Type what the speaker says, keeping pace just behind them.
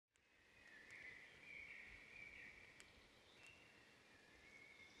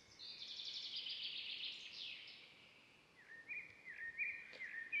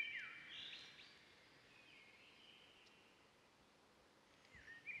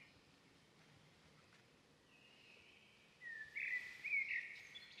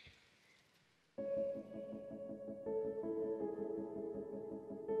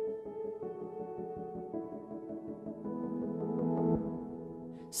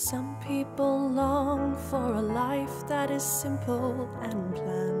Some people long for a life that is simple and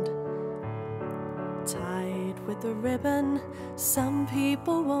planned, tied with a ribbon. Some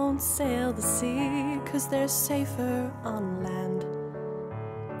people won't sail the sea 'cause they're safer on land.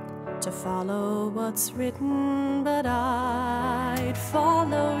 To follow what's written, but I'd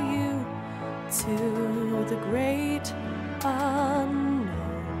follow you to the great unknown,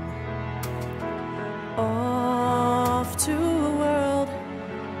 off to a world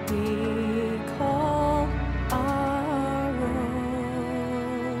we call our own.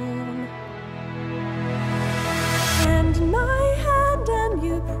 Hand in my hand and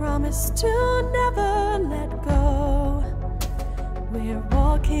you promise to never let go. We're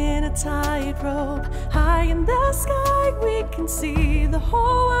walking a tightrope, high in the sky we can see the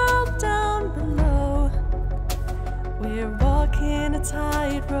whole world down below. We're walking a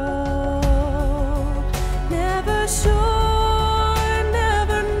tightrope, never sure,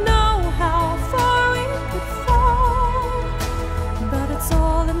 never know how far we could fall. But it's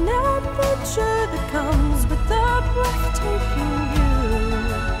all an adventure that comes with the breathtaking view.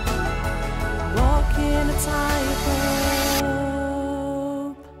 Walking a tightrope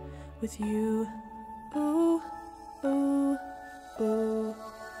with you. Ooh, ooh, ooh,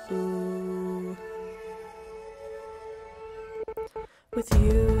 ooh. With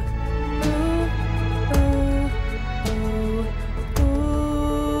you. Ooh, ooh, ooh,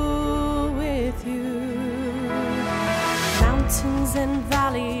 ooh, with you. Mountains and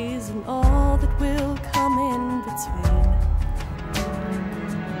valleys and all that will come in between.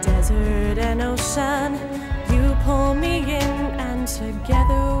 Desert and ocean, you pull me in, and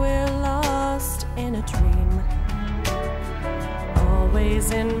together we're lost in a dream. Always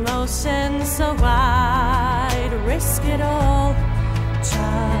in motion, so I'd risk it all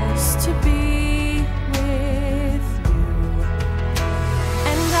just to be with you.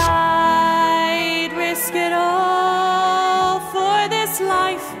 And I'd risk it all for this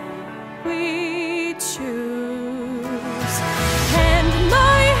life we choose. Hand in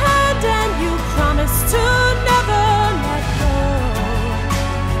my hand and you promise to never let go.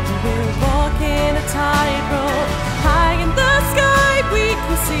 We're walking a tightrope, high in the sky we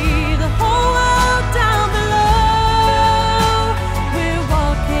can see the whole world down below. We're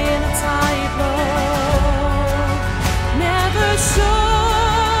walking a tightrope, never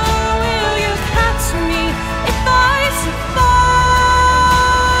sure will you catch me if I should fall.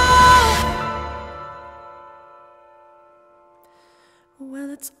 Well,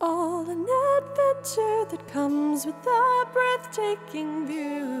 it's all an adventure that comes with a breathtaking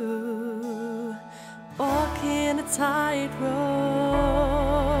view. Walking a tightrope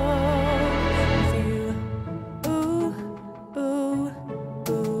with you. Ooh, ooh,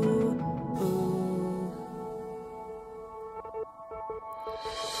 ooh, ooh.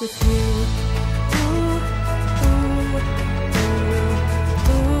 With you. Ooh, ooh, ooh,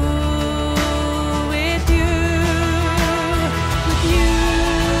 ooh. With you. With you.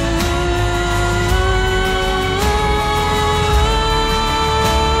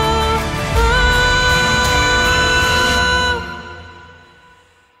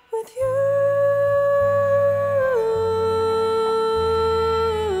 With you,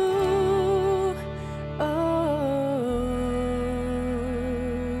 oh,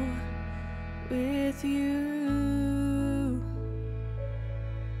 with you.